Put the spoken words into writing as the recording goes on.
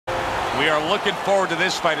We are looking forward to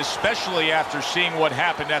this fight, especially after seeing what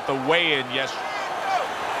happened at the weigh-in yesterday.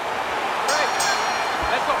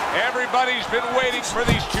 Everybody's been waiting for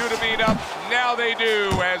these two to meet up. Now they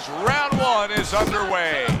do, as round one is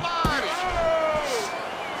underway.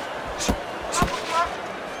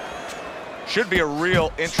 Should be a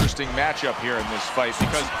real interesting matchup here in this fight,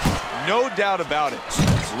 because no doubt about it,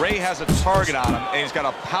 Ray has a target on him, and he's got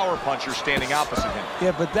a power puncher standing opposite him.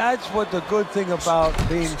 Yeah, but that's what the good thing about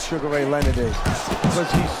being Sugar Ray Leonard is,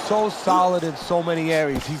 because he's so solid in so many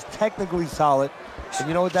areas. He's technically solid, and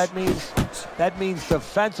you know what that means? That means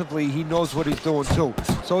defensively he knows what he's doing too.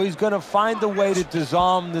 So he's going to find a way to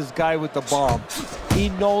disarm this guy with the bomb. He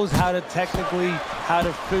knows how to technically, how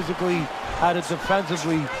to physically, how to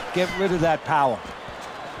defensively get rid of that power.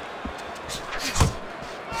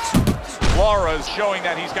 LARA is showing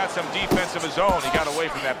that he's got some defense of his own. He got away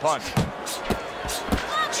from that punch.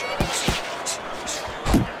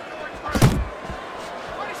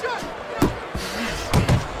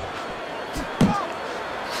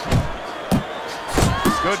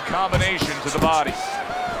 Good combination to the body.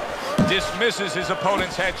 Dismisses his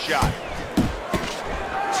opponent's headshot.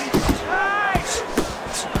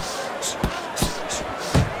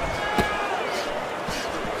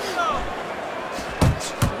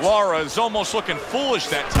 LARA is almost looking foolish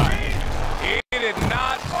that time. He did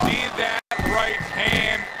not see that right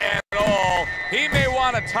hand at all. He may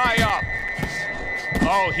want to tie up.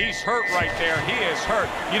 Oh, he's hurt right there. He is hurt.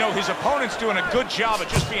 You know, his opponent's doing a good job of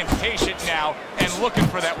just being patient now and looking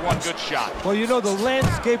for that one good shot. Well, you know, the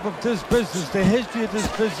landscape of this business, the history of this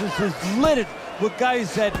business is littered with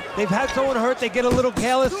guys that they've had someone hurt, they get a little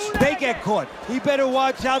careless, they get caught. He better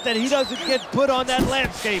watch out that he doesn't get put on that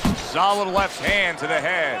landscape. Solid left hand to the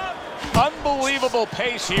head. Unbelievable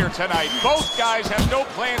pace here tonight. Both guys have no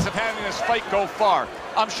plans of having this fight go far.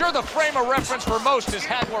 I'm sure the frame of reference for most is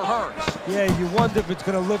Hagler Hearns. Yeah, you wonder if it's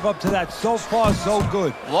going to live up to that. So far, so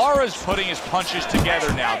good. LARA's putting his punches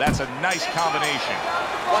together now. That's a nice combination.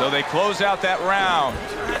 So they close out that round.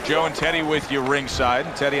 Joe and Teddy with you ringside.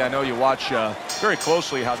 And Teddy, I know you watch very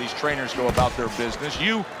closely how these trainers go about their business.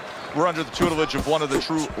 You were under the tutelage of one of the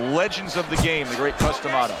true legends of the game, the great Cus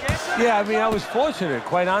D'Amato. Yeah, I mean, I was fortunate.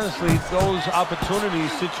 Quite honestly, those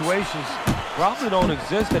opportunities, situations probably don't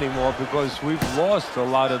exist anymore because we've lost a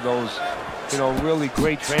lot of those, you know, really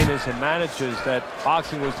great trainers and managers that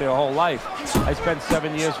boxing was their whole life. I spent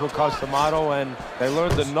 7 years with Cus D'Amato, and they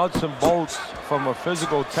learned the nuts and bolts from a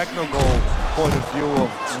physical, technical point of view of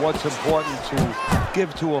what's important to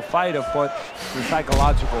give to a fighter, but the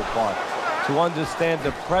psychological part. To understand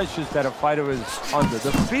the pressures that a fighter is under,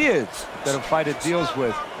 the fears that a fighter deals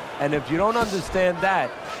with. And if you don't understand that,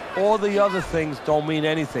 all the other things don't mean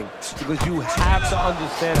anything, because you have to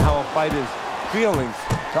understand how a fighter's feeling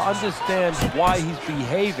to understand why he's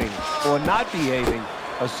behaving or not behaving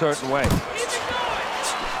a certain way.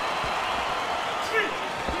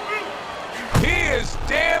 He is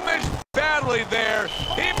damaged badly there.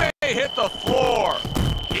 He may hit the floor.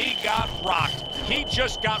 He got rocked. He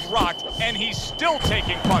just got rocked, and he's still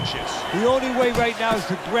taking punches. The only way right now is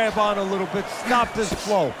to grab on a little bit, stop this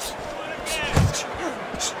flow.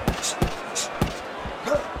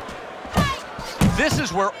 This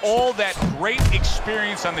is where all that great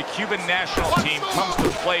experience on the Cuban national team comes to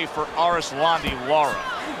play for Arislandi Lara.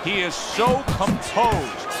 He is so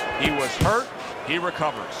composed. He was hurt, he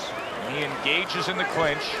recovers. He engages in the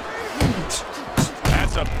clinch.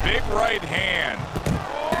 That's a big right hand.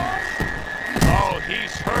 Oh,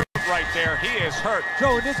 he's hurt right there. He is hurt.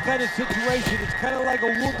 Joe, in this kind of situation, it's kind of like a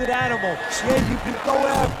wounded animal. Yeah, you can go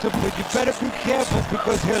after him, but you better be careful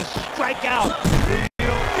because he'll strike out. Did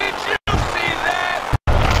you see that?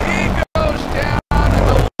 He goes down in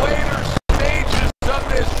the later stages of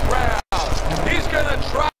this round. He's going to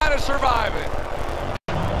try to survive it.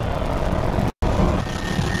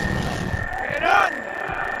 Get up!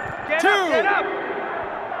 Get up! Get up!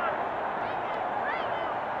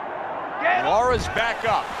 LARA's back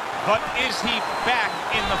up, but is he back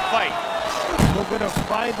in the fight? We're going to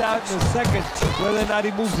find out in a second whether or not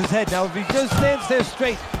he moves his head. Now, if he just stands there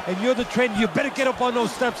straight and you're the trainer, you better get up on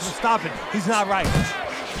those steps and stop it. He's not right.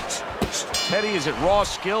 Teddy, is it raw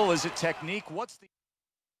skill? Is it technique? What's the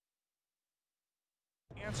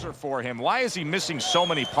answer for him? Why is he missing so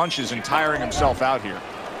many punches and tiring himself out here?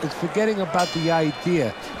 It's forgetting about the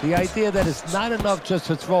idea that it's not enough just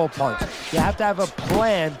to throw a punch. You have to have a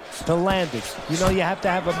plan to land it. You know, you have to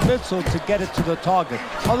have a missile to get it to the target.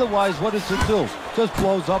 Otherwise, what does it do? Just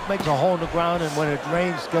blows up, makes a hole in the ground, and when it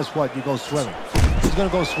rains, guess what? You go swimming. He's gonna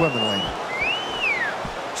go swimming later.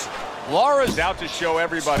 LARA's out to show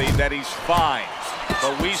everybody that he's fine.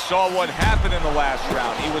 But we saw what happened in the last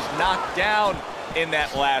round. He was knocked down in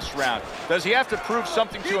that last round. Does he have to prove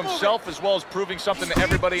something to himself as well as proving something to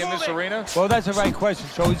everybody in this arena? Well, that's the right question.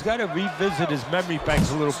 So he's got to revisit his memory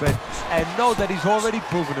banks a little bit and know that he's already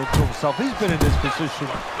proven it to himself. He's been in this position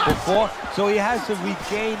before, so he has to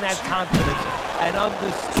regain that confidence and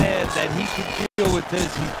understand that he can deal with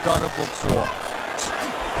this. He's done it before.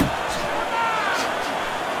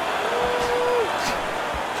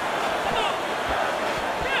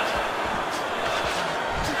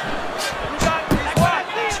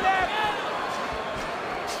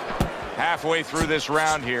 Halfway through this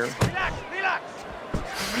round here. Relax,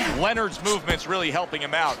 relax. Leonard's movement's really helping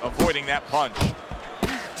him out, avoiding that punch.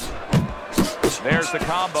 There's the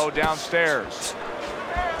combo downstairs.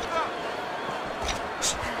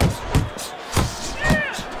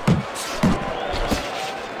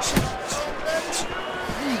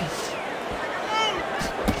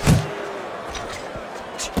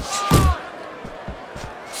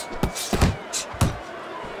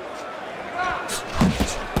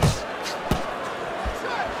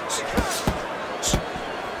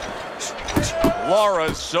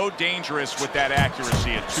 LARA is so dangerous with that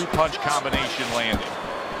accuracy, a two-punch combination landing.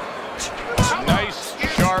 Nice,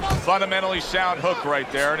 sharp, fundamentally sound hook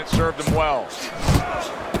right there, and it served him well.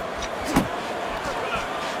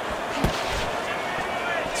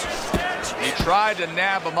 He tried to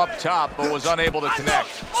nab him up top, but was unable to connect.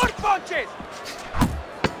 More punches.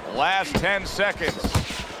 Last 10 seconds.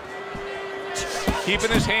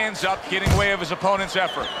 Keeping his hands up, getting away of his opponent's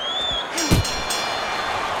effort.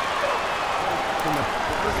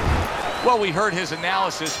 Well, we heard his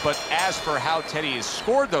analysis, but as for how Teddy has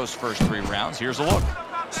scored those first 3 rounds, here's a look.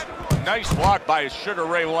 Nice block by Sugar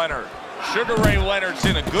Ray Leonard. Sugar Ray Leonard's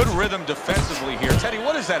in a good rhythm defensively here. Teddy,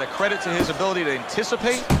 what is that, a credit to his ability to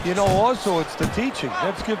anticipate? You know, also it's the teaching.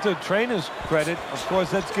 Let's give the trainers credit. Of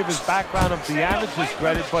course, let's give his background of the amateurs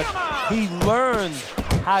credit, but he learned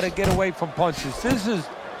how to get away from punches. This is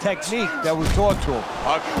technique that was taught to him.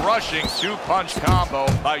 A crushing two-punch combo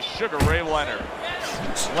by Sugar Ray Leonard.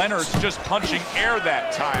 Leonard's just punching air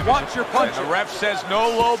that time. Watch your punch. And the ref says no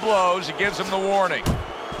low blows. He gives him the warning.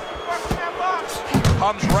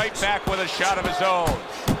 Comes right back with a shot of his own.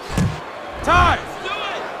 Time.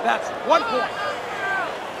 That's 1 point.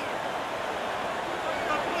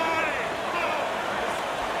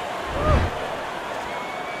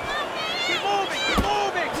 Keep moving, keep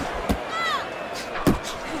moving.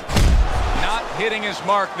 Not hitting his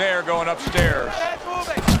mark there going upstairs. Keep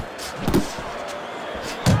moving.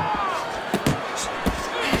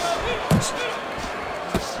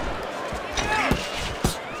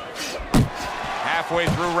 Halfway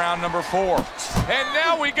through round number 4. And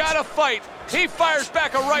now we got a fight. He fires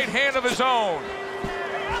back a right hand of his own.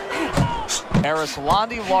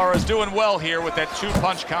 Arislandi Lara's doing well here with that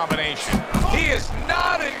two-punch combination. He is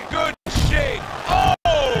not in good shape. Oh!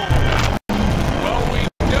 Well, we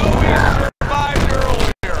know he survived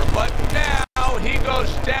earlier, but now he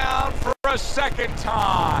goes down for a second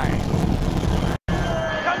time.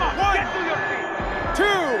 Come on, get to your feet. 2,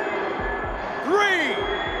 3,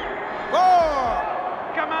 4.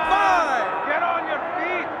 Come on. 5. Get on your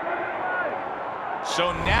feet.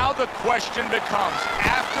 So now the question becomes,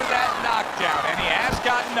 after that knockdown, and he has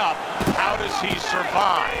gotten up, how does he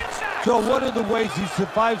survive? So one of the ways he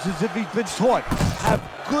survives is if he's been taught. Have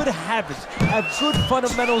good habits, have good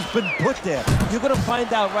fundamentals been put there. You're going to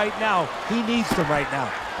find out right now he needs them right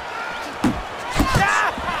now.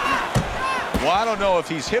 Well, I don't know if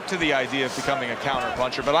he's hip to the idea of becoming a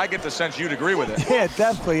counterpuncher, but I get the sense you'd agree with it. Yeah,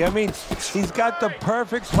 definitely. I mean, he's got the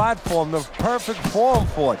perfect platform, the perfect form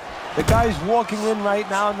for it. The guy's walking in right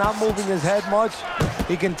now, not moving his head much.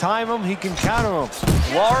 He can time him, he can counter him.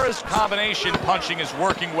 LARA's combination punching is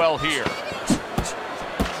working well here.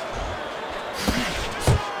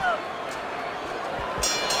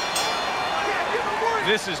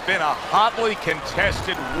 This has been a hotly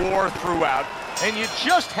contested war throughout, and you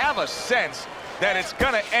just have a sense that it's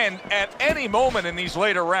going to end at any moment in these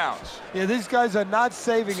later rounds. Yeah, these guys are not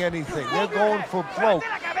saving anything. They're going for broke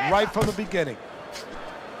right from the beginning.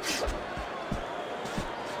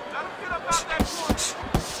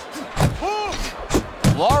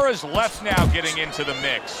 LARA's left now getting into the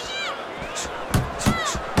mix.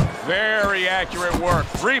 Very accurate work.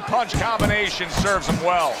 3-punch combination serves him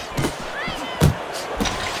well.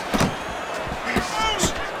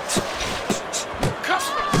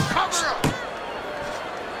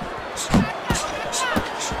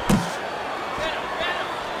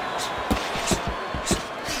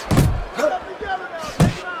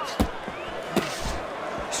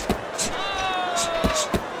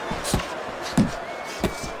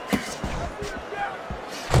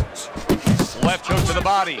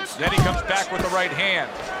 Then he comes back with the right hand.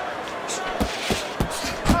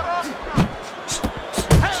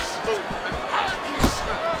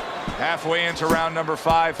 Halfway into round number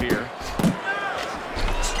 5 here.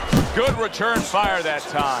 Good return fire that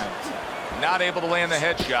time. Not able to land the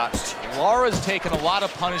headshot. Lara's taken a lot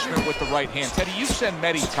of punishment with the right hand. Teddy, you've said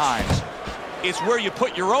many times, it's where you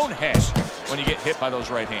put your own head when you get hit by those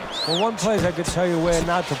right hands. Well, one place I could tell you where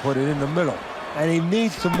not to put it, in the middle. And he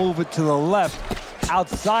needs to move it to the left,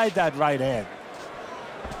 outside that right hand.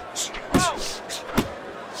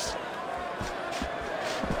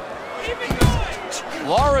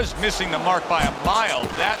 Lara's missing the mark by a mile.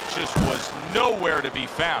 That just was nowhere to be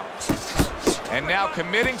found. And now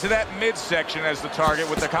committing to that midsection as the target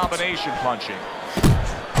with the combination punching.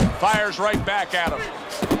 Fires right back at him.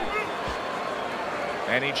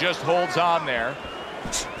 And he just holds on there.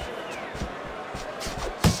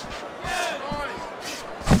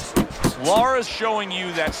 Lara's showing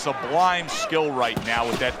you that sublime skill right now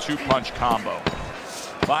with that 2-punch combo.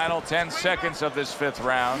 Final 10 seconds of this 5th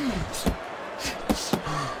round.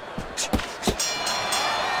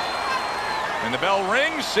 And the bell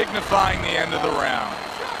rings, signifying the end of the round.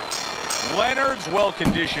 Leonard's well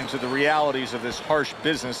conditioned to the realities of this harsh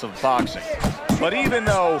business of boxing. But even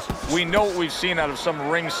though we know what we've seen out of some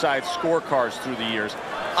ringside scorecards through the years,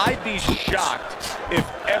 I'd be shocked if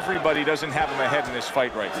everybody doesn't have him ahead in this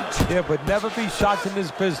fight right now. Yeah, but never be shocked in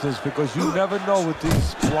this business, because you never know with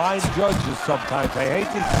these blind judges sometimes. I hate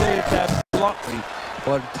to say it that bluntly,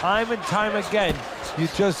 but time and time again, you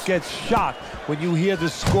just get shocked when you hear the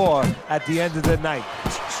score at the end of the night.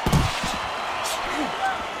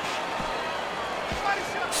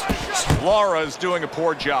 Lara's doing a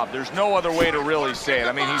poor job. There's no other way to really say it.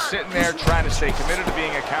 I mean, he's sitting there trying to stay committed to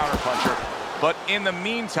being a counterpuncher, but in the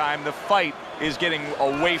meantime, the fight is getting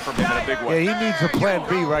away from him in a big way. Yeah, he needs a plan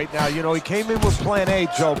B right now. You know, he came in with plan A,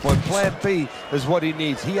 Joe, but plan B is what he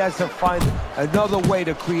needs. He has to find another way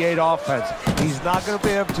to create offense. He's not going to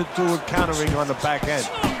be able to do it countering on the back end.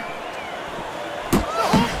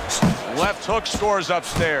 Left hook scores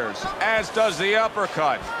upstairs, as does the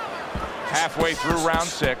uppercut. Halfway through round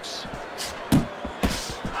 6.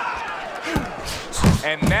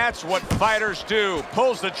 And that's what fighters do.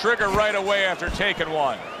 Pulls the trigger right away after taking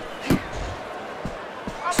one.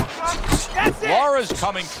 Lara's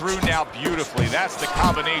coming through now beautifully. That's the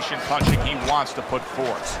combination punching he wants to put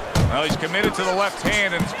forth. Well, he's committed to the left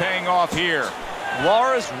hand, and it's paying off here.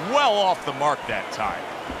 Lara's well off the mark that time.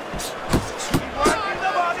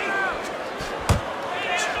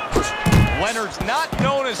 Leonard's not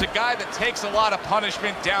known as a guy that takes a lot of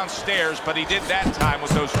punishment downstairs, but he did that time with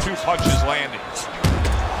those 2 punches landing.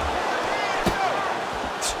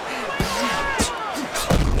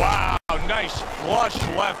 Wow, nice flush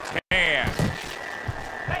left hand.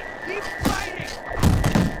 Hey, keep fighting.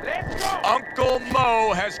 Let's go. Uncle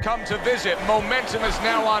Mo has come to visit. Momentum is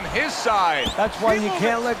now on his side. That's why you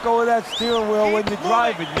can't let go of that steering wheel when you're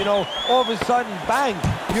driving. You know, all of a sudden, bang,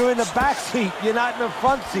 you're in the back seat. You're not in the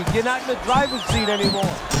front seat. You're not in the driver's seat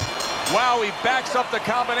anymore. Wow, he backs up the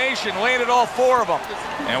combination, landed all 4 of them.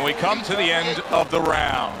 And we come to the end of the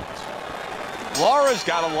round. Lara's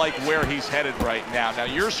got to like where he's headed right now. Now,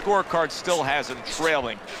 your scorecard still has him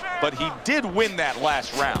trailing, but he did win that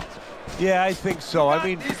last round. Yeah, I think so. I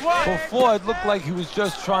mean, before it looked like he was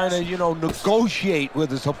just trying to, you know, negotiate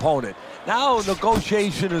with his opponent. Now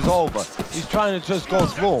negotiation is over. He's trying to just go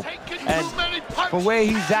through him. And for where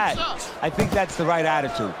he's at, I think that's the right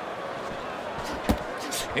attitude.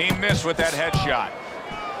 He missed with that headshot.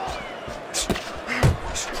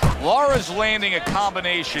 Lara's landing a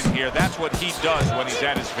combination here. That's what he does when he's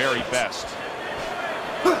at his very best.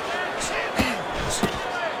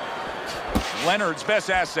 Leonard's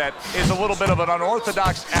best asset is a little bit of an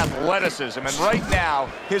unorthodox athleticism, and right now,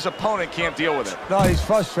 his opponent can't deal with it. No, he's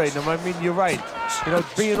frustrating him. I mean, you're right. You know,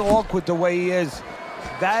 being awkward the way he is,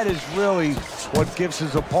 that is really what gives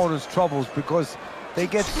his opponents troubles, because they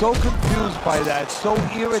get so confused by that, so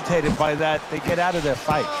irritated by that, they get out of their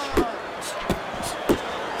fight.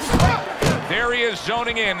 There he is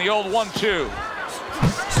zoning in, the old 1-2.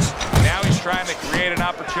 Now he's trying to create an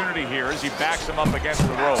opportunity here as he backs him up against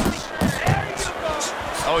the ropes.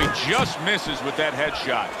 Oh, he just misses with that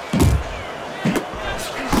headshot.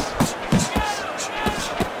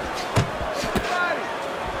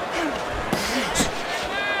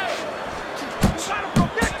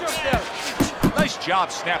 Nice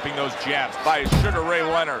job snapping those jabs by Sugar Ray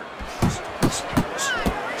Leonard.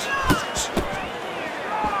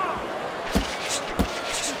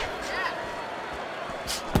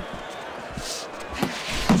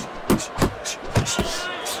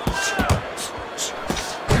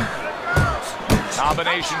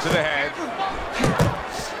 combination to the head.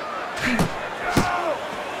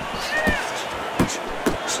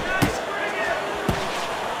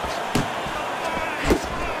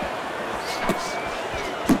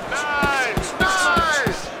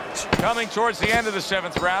 Coming towards the end of the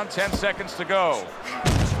 7th round, 10 seconds to go.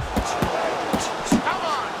 Come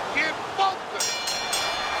on, get focused.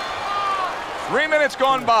 3 minutes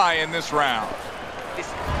gone by in this round.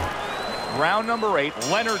 Round number 8,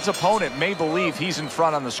 Leonard's opponent may believe he's in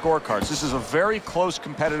front on the scorecards. This is a very close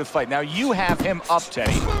competitive fight. Now you have him up,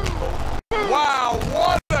 Teddy. Wow,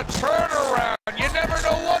 what a turnaround. You never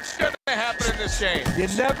know what's going to happen in this game. You're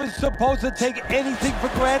never supposed to take anything for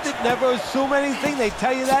granted, never assume anything. They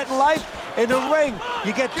tell you that in life. In the ring,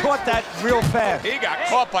 you get taught that real fast. He got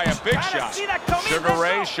caught by a big shot. Sugar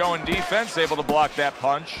Ray showing defense, able to block that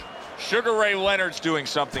punch. Sugar Ray Leonard's doing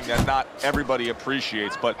something that not everybody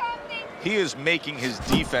appreciates, but he is making his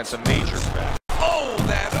defense a major factor. Oh,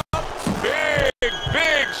 that up.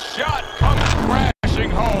 Big shot comes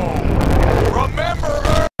crashing home.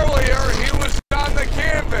 Remember earlier, he was on the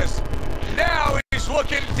canvas. Now he's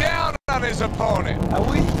looking down on his opponent. And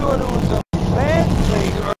we thought it was a bad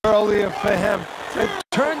thing earlier for him. It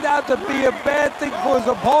turned out to be a bad thing for his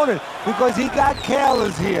opponent because he got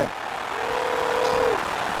careless here.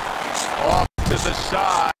 Off to the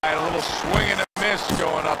side, a little swing and a miss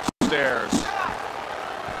going upstairs.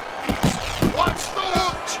 What's the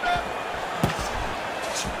hook?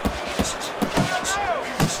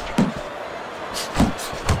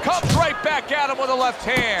 Comes right back at him with a left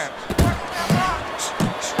hand.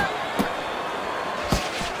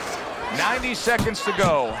 90 seconds to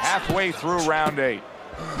go, halfway through round 8.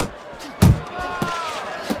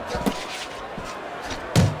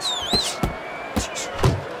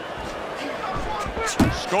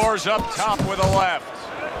 Scores up top with a left.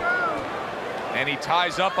 And he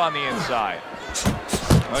ties up on the inside.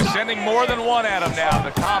 Sending more than one at him now,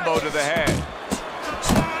 the combo to the head.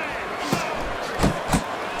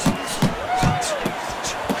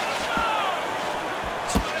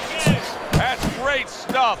 That's great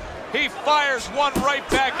stuff. He fires one right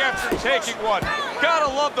back after taking one. Gotta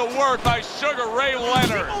love the work by Sugar Ray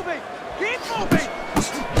Leonard. Keep moving.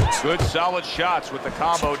 Good solid shots with the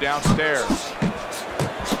combo downstairs.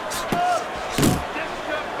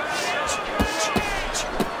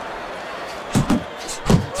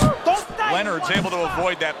 Leonard's able to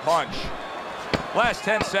avoid that punch. Last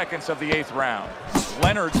 10 seconds of the 8th round.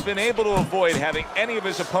 Leonard's been able to avoid having any of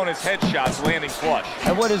his opponent's headshots landing flush.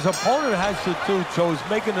 And what his opponent has to do, Joe, is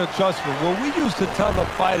make an adjustment. Well, we used to tell the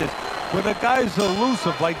fighters, when a guy's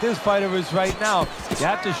elusive like this fighter is right now, you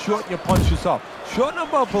have to shorten your punches up. Shorten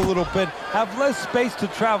them up a little bit, have less space to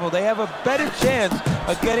travel. They have a better chance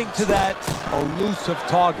of getting to that elusive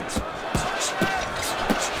target.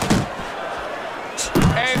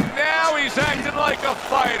 And now he's acting like a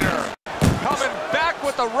fighter. Coming back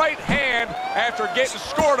with the right hand after getting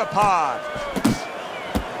scored upon.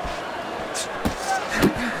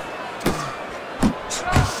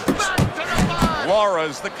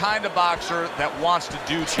 LARA's the kind of boxer that wants to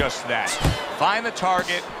do just that. Find the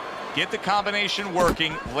target, get the combination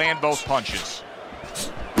working, land both punches.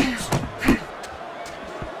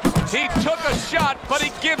 He took a shot, but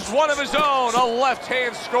he gives one of his own. A left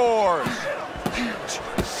hand scores.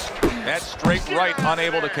 That straight right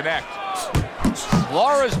unable to connect.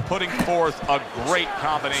 LARA's putting forth a great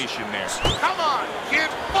combination there. Come on, get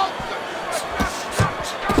focused.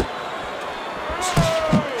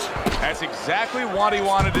 That's exactly what he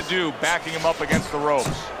wanted to do, backing him up against the ropes.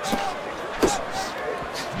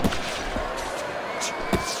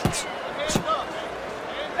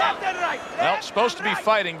 Left and right. Well, supposed to be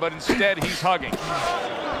fighting, but instead he's hugging.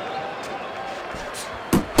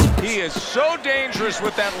 He is so dangerous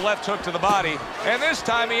with that left hook to the body, and this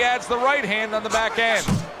time he adds the right hand on the back end.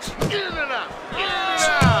 In and out. In and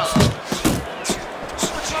out.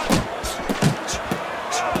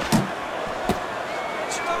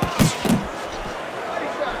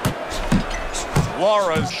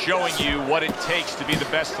 LARA's showing you what it takes to be the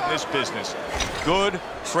best in this business. Good,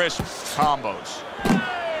 crisp combos.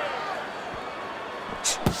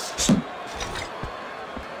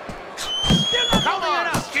 Come on,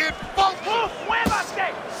 get focused.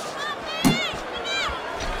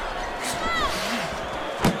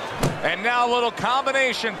 And now a little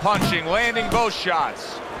combination punching, landing both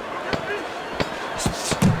shots.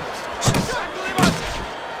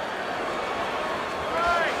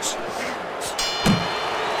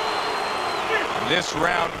 This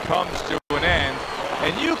round comes to an end,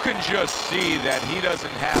 and you can just see that he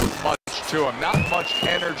doesn't have much to him. Not much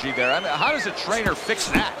energy there. I mean, how does a trainer fix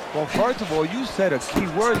that? Well, first of all, you said a key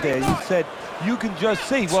word there. You said you can just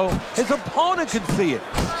see. Well, his opponent can see it,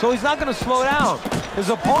 so he's not going to slow down. His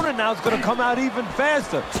opponent now is going to come out even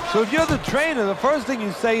faster. So if you're the trainer, the first thing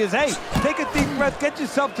you say is, hey, take a deep breath, get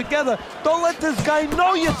yourself together. Don't let this guy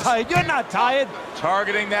know you're tired. You're not tired.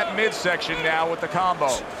 Targeting that midsection now with the combo.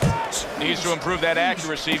 Needs to improve that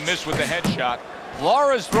accuracy. Missed with the headshot.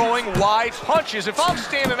 Lara's throwing wide punches. If I'm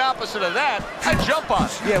standing opposite of that, I jump on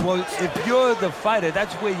it. Yeah, well, if you're the fighter,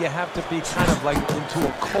 that's where you have to be kind of like into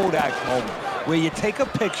a Kodak moment, where you take a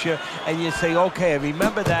picture and you say, okay,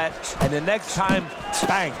 remember that, and the next time,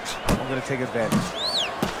 bang, I'm going to take advantage.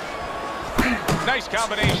 Nice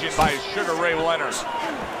combination by Sugar Ray Leonard.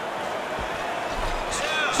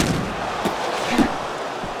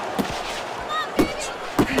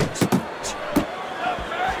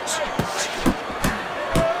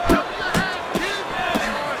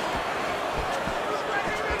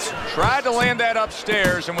 Tried to land that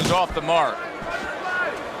upstairs and was off the mark.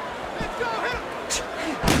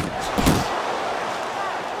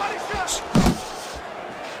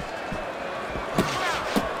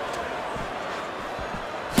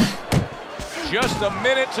 Just a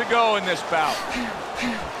minute to go in this bout.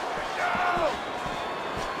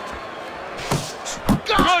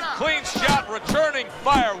 Good clean shot, returning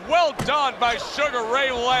fire. Well done by Sugar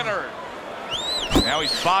Ray Leonard. Now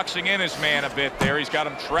he's boxing in his man a bit there. He's got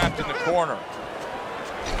him trapped in the corner.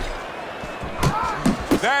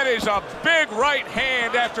 That is a big right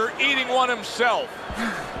hand after eating one himself.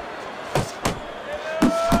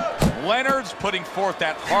 Leonard's putting forth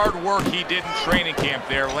that hard work he did in training camp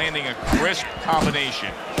there, landing a crisp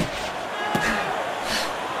combination.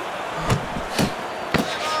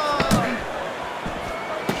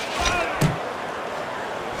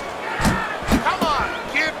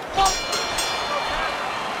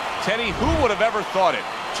 Teddy, who would have ever thought it?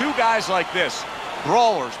 Two guys like this,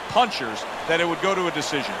 brawlers, punchers, that it would go to a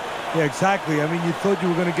decision. Yeah, exactly. I mean, you thought you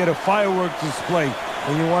were going to get a fireworks display,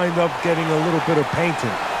 and you wind up getting a little bit of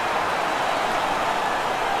painting.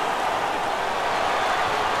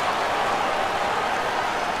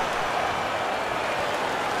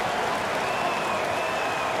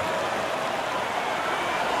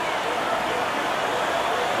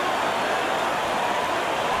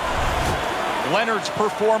 Leonard's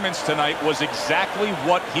performance tonight was exactly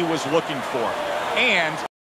what he was looking for. And